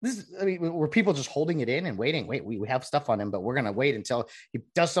 Were people just holding it in and waiting? Wait, we have stuff on him, but we're going to wait until he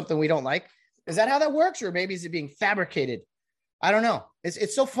does something we don't like. Is that how that works? Or maybe is it being fabricated? I don't know.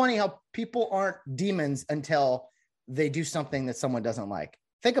 It's so funny how people aren't demons until they do something that someone doesn't like.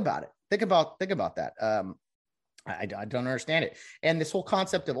 Think about it. Think about that. I don't understand it. And this whole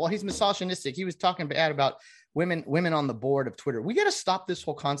concept of, well, he's misogynistic. He was talking bad about women on the board of Twitter. We got to stop this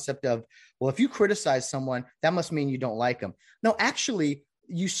whole concept of, well, if you criticize someone, that must mean you don't like them. No, actually,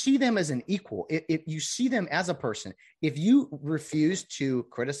 you see them as an equal. If you see them as a person, if you refuse to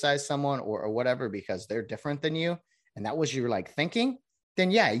criticize someone or whatever because they're different than you, and that was your like thinking, then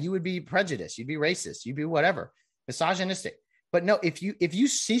yeah, you would be prejudiced. You'd be racist. You'd be whatever, misogynistic. But no, if you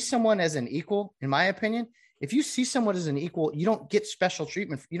see someone as an equal, in my opinion, if you see someone as an equal, you don't get special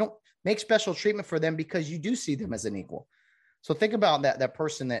treatment. You don't make special treatment for them because you do see them as an equal. So think about that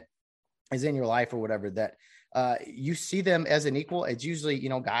person that is in your life or whatever, that you see them as an equal. It's usually,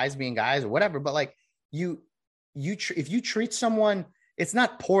 guys being guys or whatever, but like if you treat someone, it's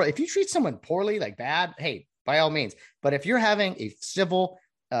not poor. If you treat someone poorly, like bad, hey, by all means. But if you're having a civil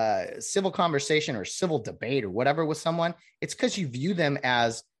conversation or civil debate or whatever with someone, it's because you view them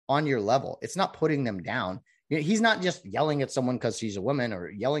as on your level. It's not putting them down. He's not just yelling at someone because she's a woman or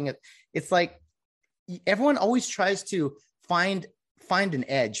yelling at. It's like everyone always tries to find an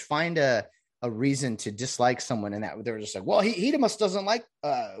edge, find a reason to dislike someone, and that they're just like, well, he must doesn't like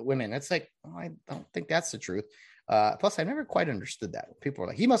women. It's like, oh, I don't think that's the truth. Plus, I never quite understood that. People are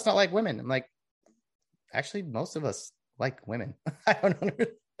like, he must not like women. I'm like, actually, most of us like women. I don't know.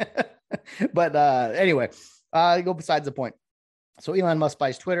 But anyway, go besides the point. So Elon Musk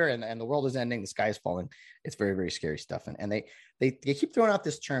buys Twitter and the world is ending. The sky is falling. It's very, very scary stuff. And they keep throwing out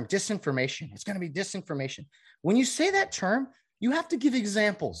this term, disinformation. It's going to be disinformation. When you say that term, you have to give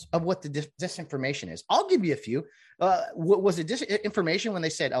examples of what the disinformation is. I'll give you a few. Was it disinformation when they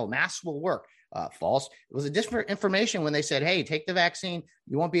said, oh, masks will work? False. It was a disinformation when they said, hey, take the vaccine.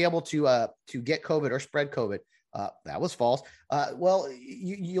 You won't be able to get COVID or spread COVID. That was false. Well,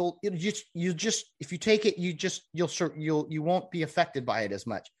 you'll just if you take it, you won't be affected by it as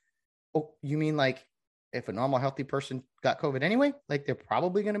much. Oh, you mean like if a normal healthy person got COVID anyway, like they're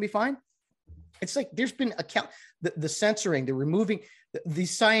probably going to be fine? It's like there's been the censoring, the removing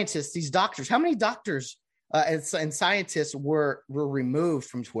these scientists, these doctors. How many doctors and scientists were removed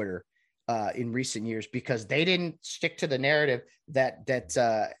from Twitter in recent years because they didn't stick to the narrative that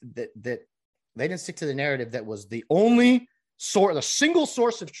they didn't stick to the narrative that was the only source, the single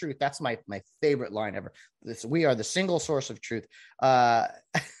source of truth. That's my favorite line ever. We are the single source of truth.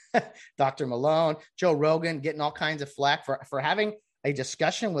 Dr. Malone, Joe Rogan, getting all kinds of flack for having a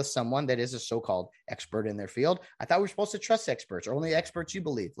discussion with someone that is a so-called expert in their field. I thought we were supposed to trust experts, or only experts you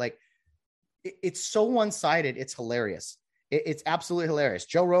believe. Like it's so one-sided. It's hilarious. It's absolutely hilarious.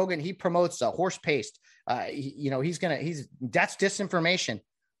 Joe Rogan, he promotes horse paste. That's disinformation.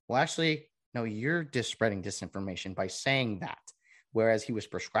 Well, actually, No, you're just spreading disinformation by saying that. Whereas he was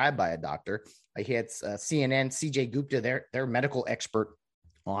prescribed by a doctor. He had CNN, CJ Gupta, their medical expert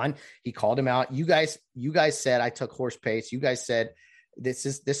on. He called him out. You guys said I took horse paste. You guys said this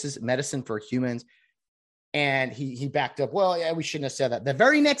is medicine for humans. And he backed up. Well, yeah, we shouldn't have said that. The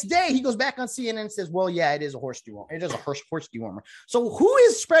very next day, he goes back on CNN and says, well, yeah, it is a horse dewormer. It is a horse dewormer. So who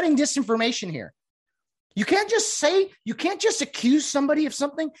is spreading disinformation here? You can't just accuse somebody of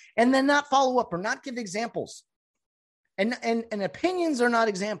something and then not follow up or not give examples. And opinions are not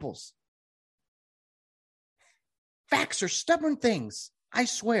examples. Facts are stubborn things. I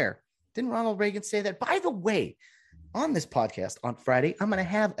swear. Didn't Ronald Reagan say that? By the way, on this podcast on Friday, I'm going to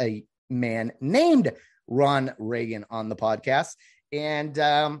have a man named Ron Reagan on the podcast. And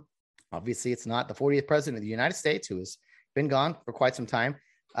obviously, it's not the 40th president of the United States, who has been gone for quite some time.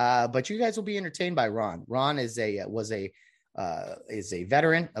 But you guys will be entertained by Ron. Ron is a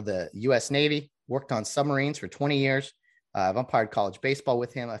veteran of the U.S. Navy, worked on submarines for 20 years. I've umpired college baseball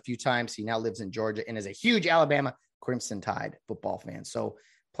with him a few times. He now lives in Georgia and is a huge Alabama Crimson Tide football fan. So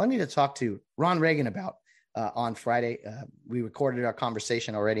plenty to talk to Ron Reagan about on Friday. We recorded our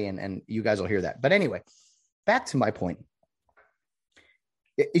conversation already, and you guys will hear that. But anyway, back to my point.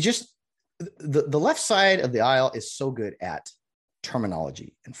 It just the left side of the aisle is so good at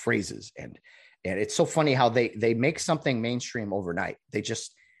terminology and phrases, and it's so funny how they make something mainstream overnight. They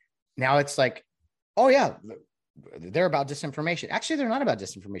just, now it's like, oh yeah, they're about disinformation. Actually, they're not about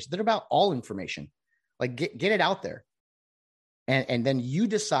disinformation. They're about all information. Like get it out there. And then you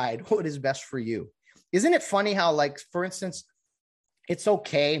decide what is best for you. Isn't it funny how, like, for instance, it's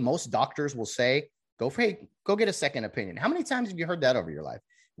okay. Most doctors will say, go get a second opinion. How many times have you heard that over your life?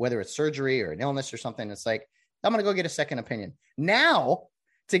 Whether it's surgery or an illness or something, it's like, I'm going to go get a second opinion. Now,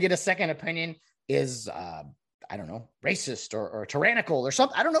 to get a second opinion is, I don't know, racist or tyrannical or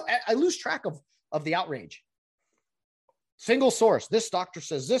something. I don't know. I lose track of the outrage. Single source. This doctor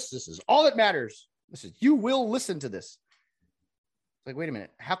says this. This is all that matters. You will listen to this. It's like, wait a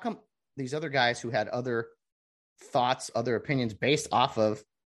minute. How come these other guys who had other thoughts, other opinions based off of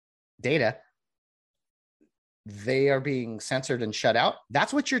data, they are being censored and shut out?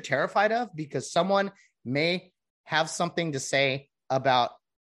 That's what you're terrified of, because someone may have something to say about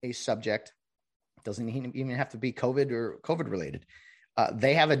a subject. It doesn't even have to be COVID or COVID related.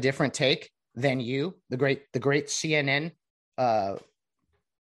 They have a different take than you, the great CNN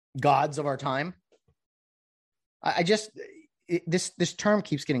gods of our time. This term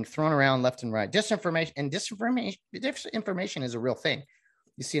keeps getting thrown around left and right. Disinformation is a real thing.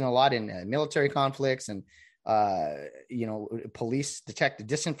 You see it a lot in military conflicts, and police detect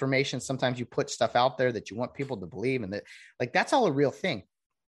disinformation. Sometimes you put stuff out there that you want people to believe, and that's all a real thing.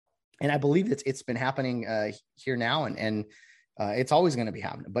 And I believe it's been happening here now, and it's always going to be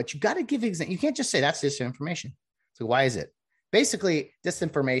happening. But you got to give examples. You can't just say that's disinformation. So why is it? Basically,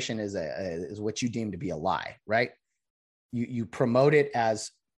 disinformation is what you deem to be a lie, right? You promote it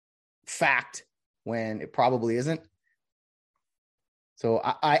as fact when it probably isn't. So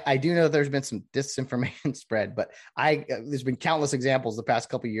I do know there's been some disinformation spread, but there's been countless examples the past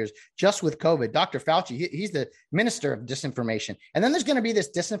couple of years just with COVID. Dr. Fauci, he's the minister of disinformation, and then there's going to be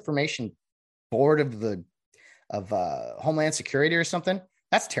this disinformation board of Homeland Security or something.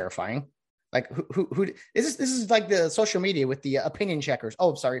 That's terrifying. Like who is this? This is like the social media with the opinion checkers.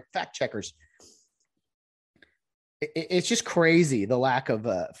 Oh, sorry, fact checkers. It's just crazy, the lack of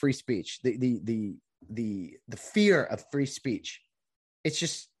free speech, the fear of free speech. It's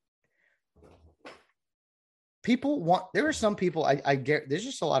just, people want, there are some people, I get, there's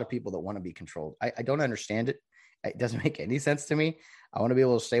just a lot of people that want to be controlled. I don't understand it. It doesn't make any sense to me. I want to be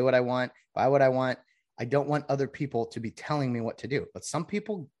able to say what I want, buy what I want. I don't want other people to be telling me what to do. But some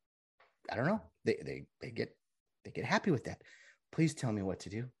people, I don't know, they get happy with that. Please tell me what to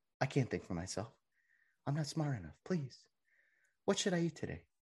do. I can't think for myself. I'm not smart enough. Please. What should I eat today?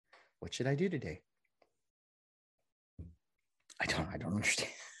 What should I do today? I don't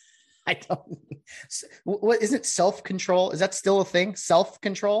understand. I don't. What isn't self-control? Is that still a thing?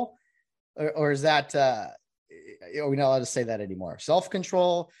 Self-control, or is that? Are we not allowed to say that anymore?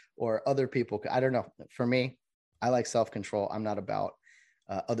 Self-control or other people? I don't know. For me, I like self-control. I'm not about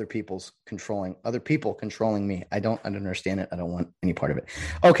other people controlling me. I don't understand it. I don't want any part of it.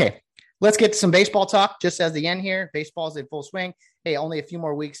 Okay. Let's get to some baseball talk just as the end here. Baseball's in full swing. Hey, only a few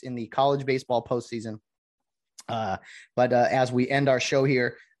more weeks in the college baseball postseason. But as we end our show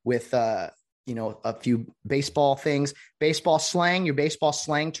here with, a few baseball things, baseball slang, your baseball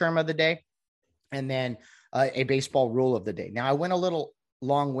slang term of the day, and then a baseball rule of the day. Now, I went a little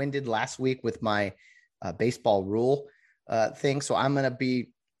long-winded last week with my baseball rule thing, so I'm going to be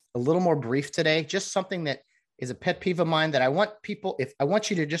a little more brief today, just something that is a pet peeve of mine that I want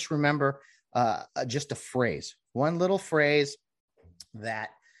you to just remember just a phrase, one little phrase that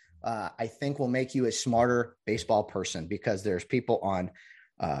I think will make you a smarter baseball person, because there's people on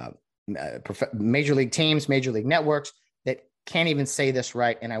major league teams, major league networks that can't even say this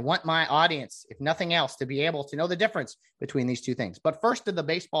right. And I want my audience, if nothing else, to be able to know the difference between these two things. But first, to the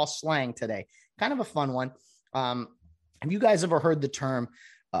baseball slang today, kind of a fun one. Have you guys ever heard the term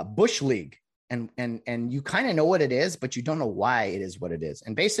Bush League? And you kind of know what it is, but you don't know why it is what it is.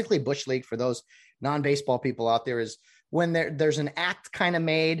 And basically, Bush League, for those non-baseball people out there, is when there's an act kind of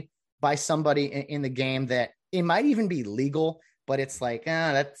made by somebody in the game that it might even be legal, but it's like,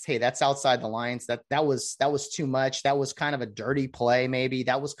 that's outside the lines. That was too much. That was kind of a dirty play. Maybe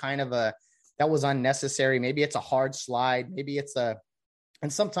that was unnecessary. Maybe it's a hard slide. Maybe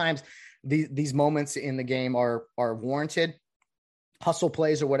and sometimes these moments in the game are warranted, hustle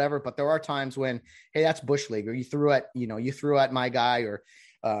plays or whatever. But there are times when, hey, that's Bush League, or you threw at my guy, or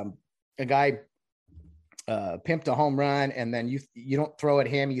a guy pimped a home run, and then you don't throw at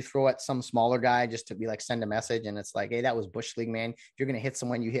him, you throw at some smaller guy just to be like, send a message. And it's like, hey, that was Bush League, man. If you're going to hit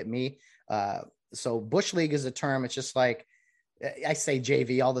someone, you hit me. So Bush League is a term. It's just like, I say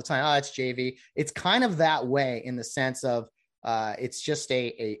JV all the time. Oh, it's JV. It's kind of that way in the sense of it's just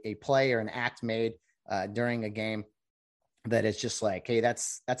a play or an act made during a game that is just like, hey,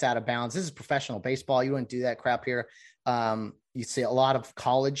 that's out of bounds. This is professional baseball. You wouldn't do that crap here. You see a lot of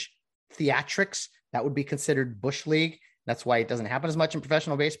college theatrics that would be considered Bush League. That's why it doesn't happen as much in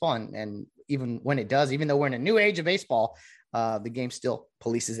professional baseball. And even when it does, even though we're in a new age of baseball, the game still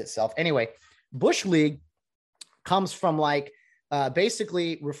polices itself. Anyway, Bush League comes from like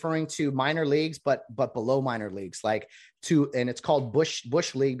basically referring to minor leagues, but below minor leagues, and it's called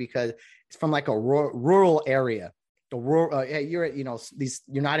Bush League because it's from like a rural area. The rural,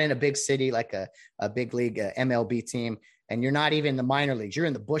 you're not in a big city like a big league MLB team, and you're not even in the minor leagues. You're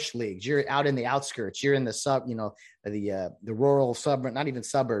in the Bush leagues. You're out in the outskirts. You're in the the rural suburb, not even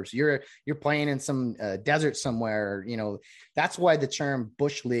suburbs. You're playing in some desert somewhere. That's why the term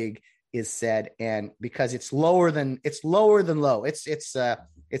Bush League is said, and because it's lower than low. It's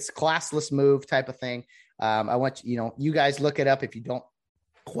classless move type of thing. I want you guys look it up if you don't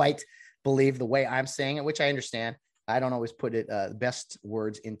quite believe the way I'm saying it, which I understand. I don't always put it best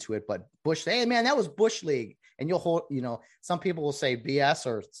words into it, but Bush, hey man, that was Bush League. And you'll hold, some people will say BS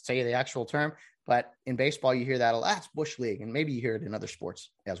or say the actual term, but in baseball, you hear that a lot. It's Bush League. And maybe you hear it in other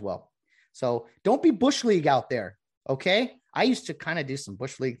sports as well. So don't be Bush League out there. Okay. I used to kind of do some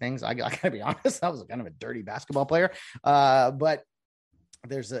Bush League things. I gotta be honest. I was kind of a dirty basketball player. But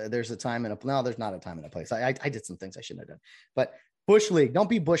there's a time and no, there's not a time and a place. I did some things I shouldn't have done, but Bush League, don't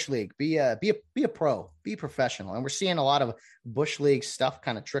be Bush League. Be a pro, be professional. And we're seeing a lot of Bush League stuff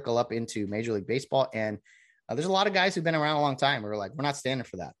kind of trickle up into Major League Baseball. And there's a lot of guys who've been around a long time. We're like, we're not standing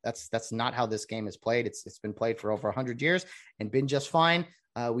for that. That's not how this game is played. It's been played for over 100 years and been just fine.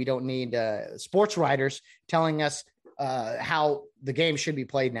 We don't need sports writers telling us how the game should be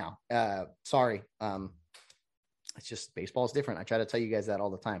played now. Sorry. It's just baseball is different. I try to tell you guys that all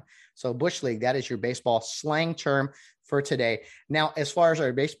the time. So Bush League, that is your baseball slang term for today. Now, as far as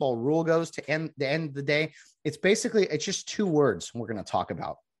our baseball rule goes, to end of the day, it's just two words we're going to talk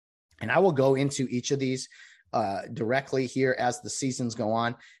about. And I will go into each of these directly here as the seasons go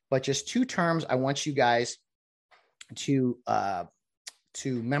on, but just two terms I want you guys to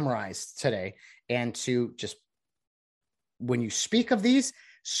memorize today, and to just, when you speak of these,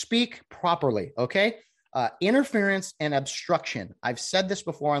 speak properly. Okay. Interference and obstruction. I've said this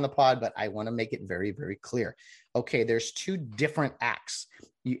before on the pod, but I want to make it very, very clear. Okay, there's two different acts.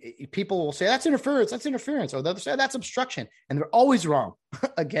 People will say that's interference, or they'll say that's obstruction, and they're always wrong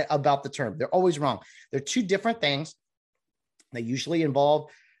again about the term. They're always wrong. They're two different things. They usually involve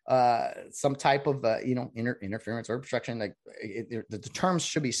some type of interference or obstruction. Like the terms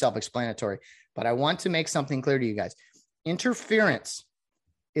should be self-explanatory, but I want to make something clear to you guys. Interference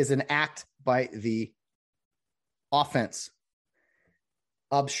is an act by the offense.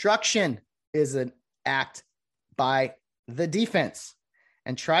 Obstruction is an act by the defense.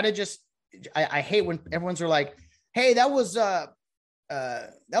 And try to just, I hate when everyone's are like, hey, that was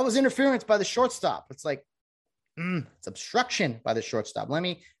interference by the shortstop. It's like, it's obstruction by the shortstop. Let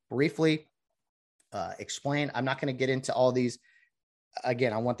me briefly explain. I'm not going to get into all these.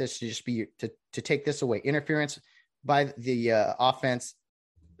 Again, I want this to just be to take this away. Interference by the offense,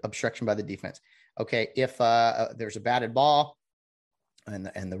 obstruction by the defense. Okay, if there's a batted ball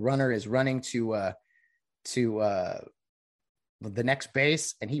and the runner is running to the next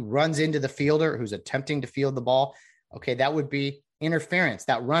base and he runs into the fielder who's attempting to field the ball, okay, that would be interference.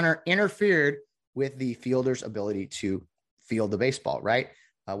 That runner interfered with the fielder's ability to field the baseball, right?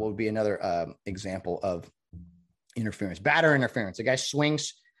 What would be another example of interference? Batter interference. A guy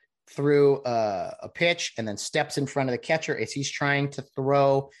swings through a pitch and then steps in front of the catcher as he's trying to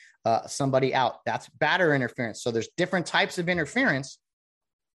throw somebody out. That's batter interference. So there's different types of interference,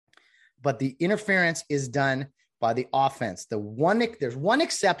 but the interference is done by the offense. There's one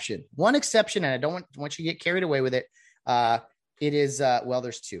exception, and I don't want you to get carried away with it. It is,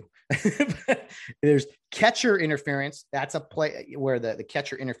 there's two. There's catcher interference. That's a play where the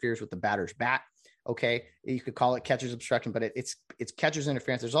catcher interferes with the batter's bat. Okay. You could call it catcher's obstruction, but it's catcher's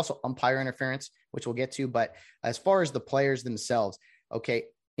interference. There's also umpire interference, which we'll get to. But as far as the players themselves, okay,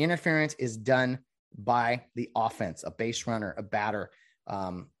 interference is done by the offense, a base runner, a batter,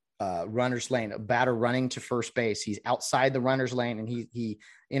 runner's lane, a batter running to first base. He's outside the runner's lane and he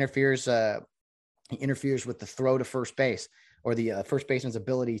interferes with the throw to first base, or the first baseman's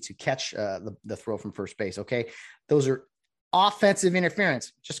ability to catch the throw from first base. Okay. Those are offensive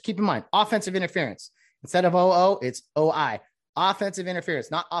interference. Just keep in mind, offensive interference. Instead of OO, it's OI. Offensive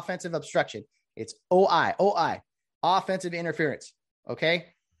interference, not offensive obstruction. It's OI, offensive interference. Okay.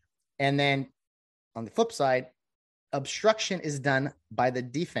 And then on the flip side, obstruction is done by the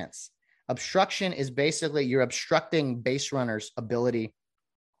defense. Obstruction is basically you're obstructing base runners' ability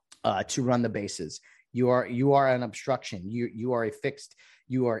to run the bases. You are an obstruction. You are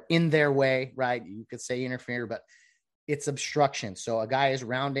you are in their way, right? You could say interfere, but it's obstruction. So a guy is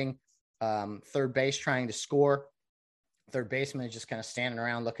rounding third base trying to score. Third baseman is just kind of standing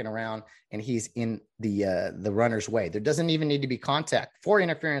around, looking around, and he's in the runner's way. There doesn't even need to be contact for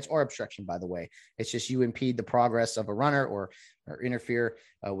interference or obstruction, by the way. It's just you impede the progress of a runner or interfere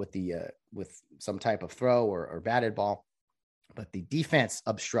with some type of throw or batted ball. But the defense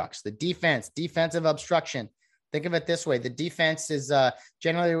obstructs. Defensive obstruction. Think of it this way. The defense is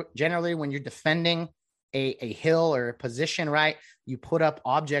generally when you're defending a hill or a position, right? You put up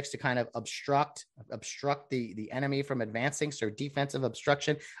objects to kind of obstruct the enemy from advancing. So defensive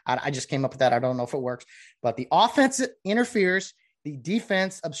obstruction. I just came up with that. I don't know if it works, but the offense interferes, the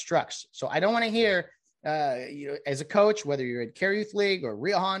defense obstructs. So I don't want to hear, as a coach, whether you're at Care Youth League or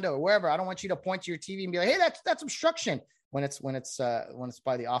Rio Honda or wherever, I don't want you to point to your TV and be like, hey, that's obstruction when it's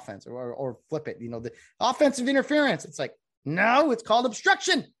by the offense or flip it, the offensive interference. It's like, no, it's called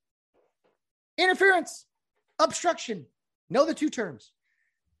obstruction. Interference, obstruction. Know the two terms.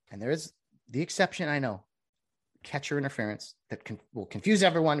 And there is the exception, I know, catcher interference that will confuse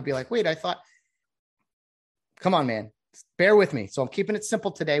everyone to be like, wait, I thought, come on, man, bear with me. So I'm keeping it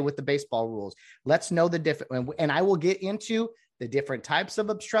simple today with the baseball rules. Let's know the different, and I will get into the different types of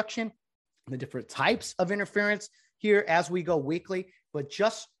obstruction, the different types of interference here as we go weekly. But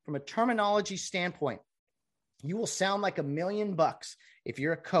just from a terminology standpoint, you will sound like $1,000,000 if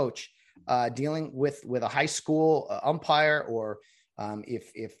you're a coach dealing with a high school umpire, or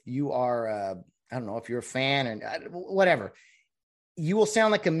if you are, I don't know, if you're a fan and whatever, you will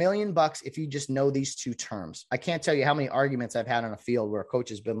sound like $1,000,000 if you just know these two terms. I can't tell you how many arguments I've had on a field where a coach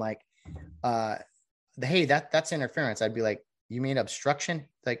has been like, hey, that's interference. I'd be like, you mean obstruction?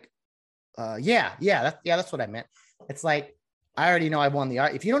 Like, that's what I meant. It's like, I already know I won the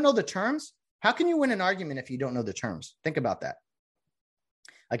argument. If you don't know the terms, how can you win an argument if you don't know the terms? Think about that.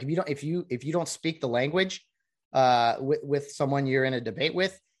 Like if you don't speak the language with someone you're in a debate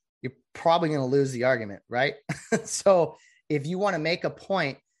with, you're probably going to lose the argument, right? So if you want to make a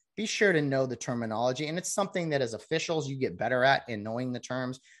point, be sure to know the terminology. And it's something that as officials, you get better at in knowing the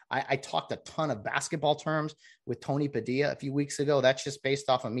terms. I talked a ton of basketball terms with Tony Padilla a few weeks ago. That's just based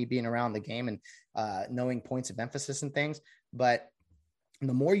off of me being around the game and knowing points of emphasis and things. But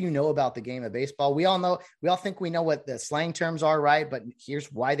the more you know about the game of baseball, we all think we know what the slang terms are, right? But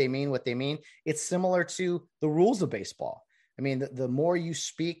here's why they mean what they mean. It's similar to the rules of baseball. I mean, the more you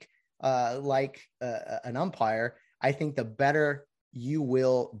speak like an umpire, I think the better you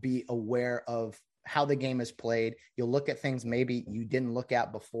will be aware of how the game is played. You'll look at things maybe you didn't look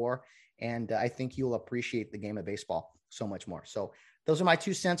at before. And I think you'll appreciate the game of baseball so much more. So those are my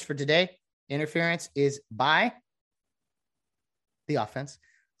 2 cents for today. Interference is by the offense.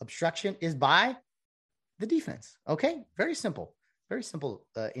 Obstruction is by the defense. Okay. Very simple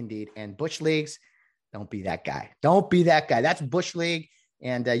indeed. And Bush leagues, don't be that guy. That's Bush league.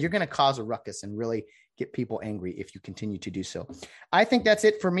 And you're going to cause a ruckus and really get people angry if you continue to do so. I think that's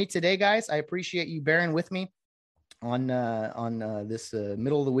it for me today, guys. I appreciate you bearing with me on this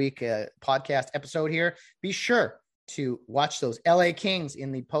middle of the week podcast episode here. Be sure to watch those LA Kings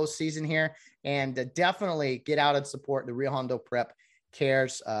in the postseason here, and definitely get out and support the Rio Hondo Prep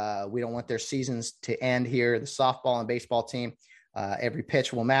Cares. We don't want their seasons to end here. The softball and baseball team Every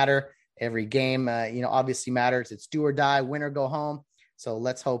pitch will matter. Every game, obviously matters. It's do or die, win or go home. So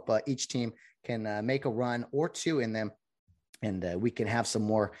let's hope each team can make a run or two in them. And we can have some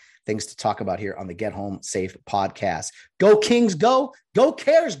more things to talk about here on the Get Home Safe podcast. Go Kings, go. Go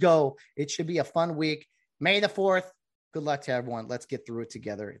Cares, go. It should be a fun week. May the 4th. Good luck to everyone. Let's get through it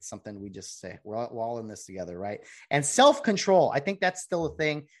together. It's something we just say. We're all in this together, right? And self-control. I think that's still a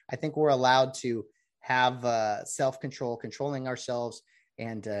thing. I think we're allowed to have self-control, controlling ourselves,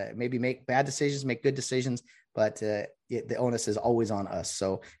 and maybe make bad decisions, make good decisions. But the onus is always on us.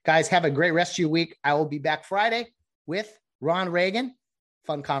 So, guys, have a great rest of your week. I will be back Friday with Ron Reagan.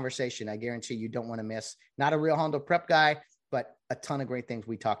 Fun conversation. I guarantee you don't want to miss. Not a real Hondo prep guy, but a ton of great things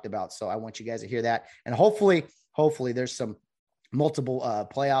we talked about. So I want you guys to hear that. And hopefully there's some multiple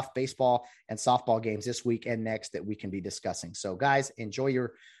playoff baseball and softball games this week and next that we can be discussing. So guys, enjoy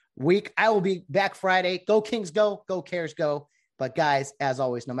your week. I will be back Friday. Go Kings, go. Go Cares, go. But guys, as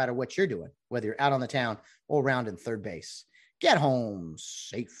always, no matter what you're doing, whether you're out on the town or around in third base, get home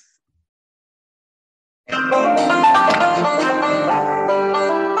safe.